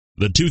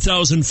The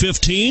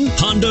 2015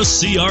 Honda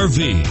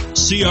CR-V.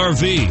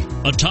 CR-V,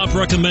 a top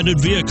recommended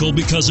vehicle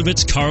because of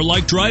its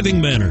car-like driving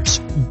manners,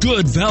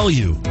 good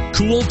value,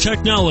 cool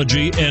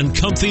technology, and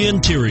comfy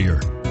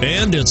interior.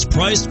 And it's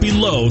priced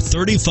below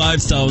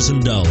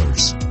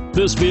 $35,000.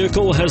 This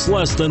vehicle has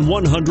less than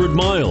 100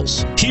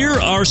 miles. Here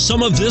are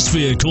some of this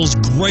vehicle's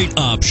great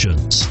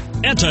options: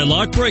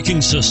 anti-lock braking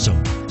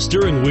system,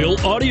 steering wheel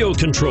audio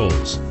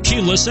controls,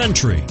 keyless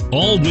entry,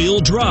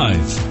 all-wheel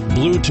drive,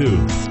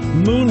 Bluetooth,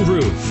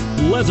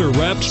 moonroof,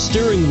 leather-wrapped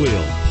steering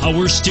wheel,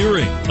 power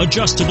steering,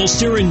 adjustable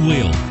steering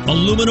wheel,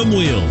 aluminum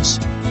wheels.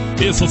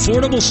 If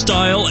affordable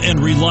style and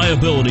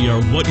reliability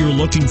are what you're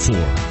looking for,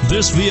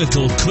 this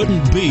vehicle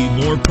couldn't be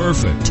more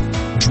perfect.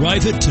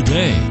 Drive it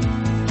today.